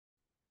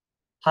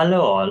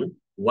Hello all,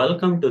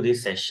 welcome to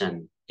this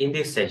session. In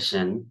this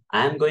session,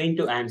 I am going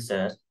to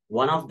answer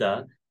one of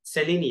the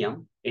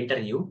Selenium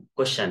interview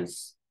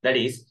questions. That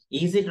is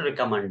it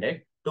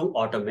recommended to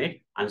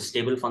automate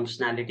unstable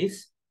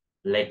functionalities?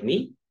 Let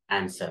me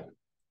answer.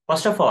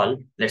 First of all,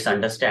 let's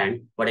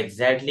understand what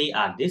exactly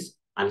are these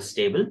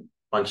unstable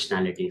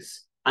functionalities.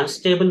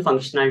 Unstable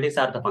functionalities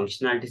are the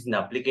functionalities in the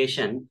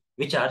application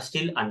which are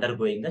still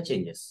undergoing the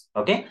changes.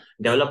 Okay,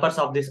 developers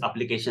of these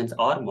applications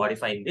are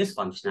modifying this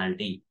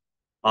functionality,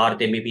 or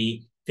they may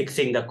be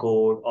fixing the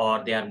code,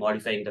 or they are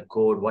modifying the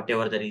code,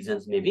 whatever the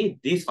reasons may be.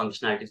 These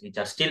functionalities which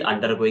are still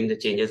undergoing the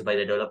changes by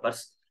the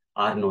developers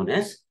are known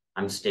as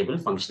unstable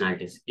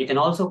functionalities. You can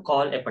also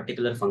call a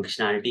particular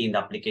functionality in the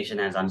application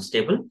as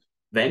unstable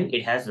when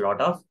it has a lot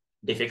of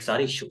defects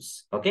or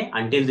issues. Okay,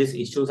 until these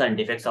issues and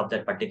defects of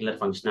that particular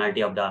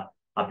functionality of the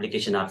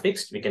application are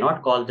fixed, we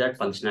cannot call that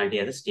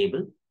functionality as a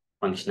stable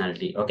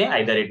functionality. Okay,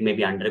 either it may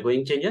be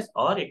undergoing changes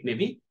or it may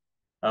be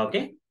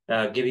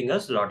giving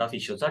us a lot of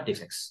issues or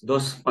defects.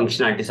 Those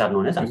functionalities are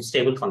known as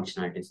unstable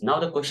functionalities. Now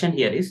the question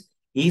here is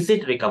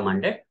it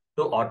recommended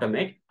to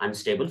automate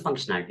unstable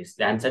functionalities?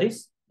 The answer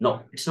is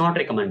no, it's not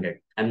recommended.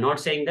 I'm not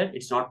saying that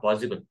it's not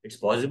possible. It's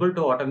possible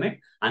to automate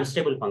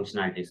unstable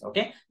functionalities.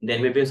 Okay, there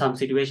may be some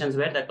situations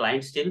where the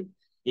client still,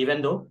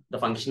 even though the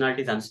functionality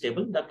is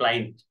unstable, the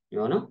client,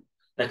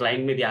 the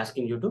client may be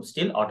asking you to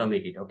still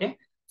automate it. Okay,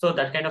 so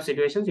that kind of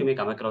situations you may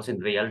come across in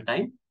real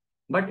time,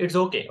 but it's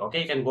okay.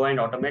 Okay, you can go and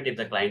automate if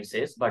the client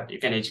says, but you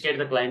can educate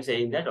the client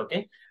saying that,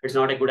 okay, it's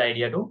not a good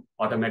idea to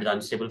automate the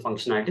unstable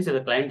functionalities. If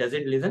the client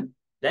doesn't listen,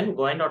 then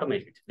go and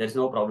automate it. There's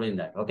no problem in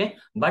that. Okay,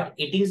 but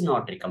it is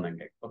not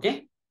recommended.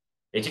 Okay,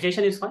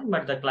 education is fine,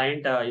 but the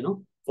client,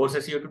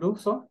 forces you to do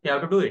so, you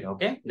have to do it.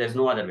 Okay, there's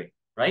no other way,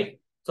 right?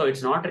 So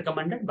it's not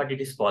recommended, but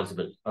it is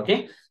possible.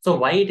 Okay, so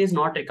why it is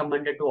not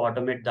recommended to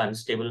automate the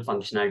unstable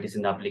functionalities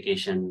in the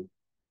application?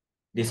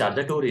 These are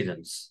the two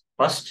reasons.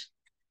 First,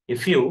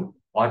 if you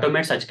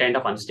automate such kind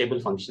of unstable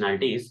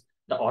functionalities,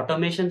 the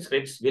automation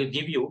scripts will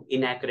give you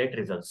inaccurate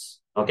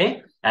results.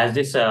 Okay, as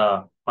these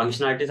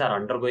functionalities are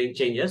undergoing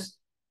changes,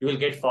 you will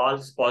get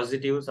false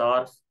positives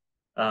or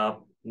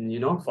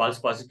false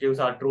positives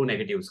or true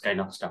negatives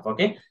kind of stuff.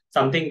 Okay,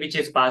 something which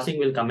is passing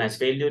will come as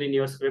failure in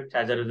your script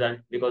as a result,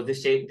 because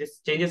this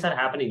changes are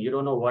happening. You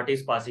don't know what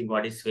is passing,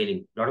 what is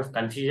failing. A lot of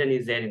confusion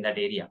is there in that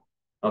area.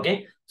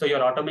 Okay, so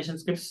your automation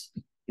scripts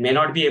may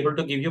not be able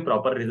to give you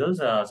proper results.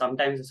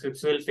 Sometimes the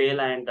scripts will fail,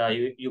 and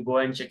you go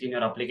and check in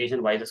your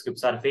application why the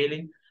scripts are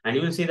failing, and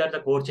you will see that the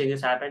code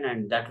changes happen,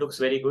 and that looks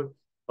very good.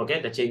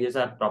 Okay, the changes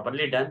are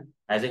properly done.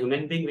 As a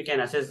human being, we can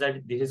assess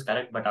that this is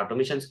correct, but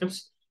automation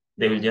scripts,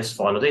 they will just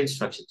follow the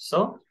instructions.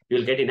 So you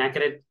will get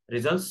inaccurate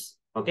results,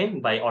 okay,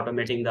 by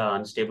automating the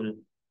unstable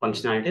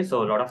functionality.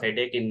 So a lot of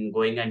headache in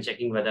going and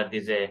checking whether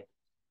this is a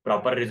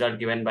proper result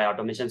given by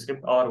automation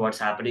script, or what's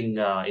happening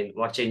in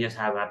what changes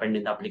have happened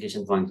in the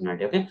application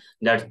functionality. Okay,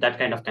 that's that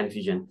kind of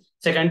confusion.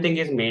 Second thing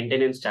is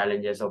maintenance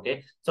challenges.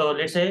 Okay, so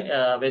let's say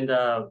when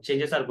the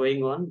changes are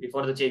going on,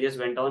 before the changes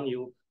went on,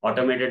 you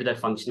automated that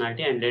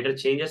functionality, and later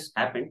changes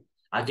happened.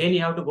 Again,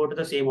 you have to go to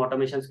the same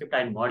automation script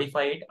and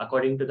modify it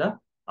according to the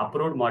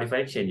approved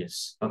modified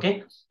changes.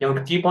 Okay, you have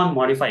to keep on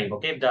modifying.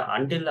 Okay,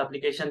 until the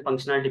application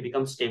functionality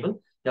becomes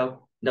stable,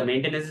 the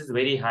maintenance is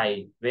very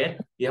high, where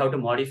you have to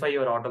modify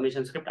your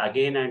automation script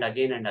again and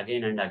again and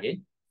again and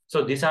again.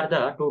 So these are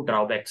the two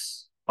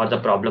drawbacks or the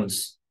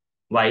problems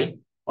why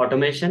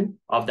automation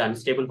of the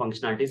unstable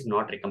functionality is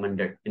not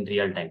recommended in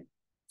real time.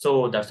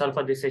 So that's all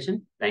for this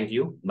session. Thank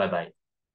you. Bye bye.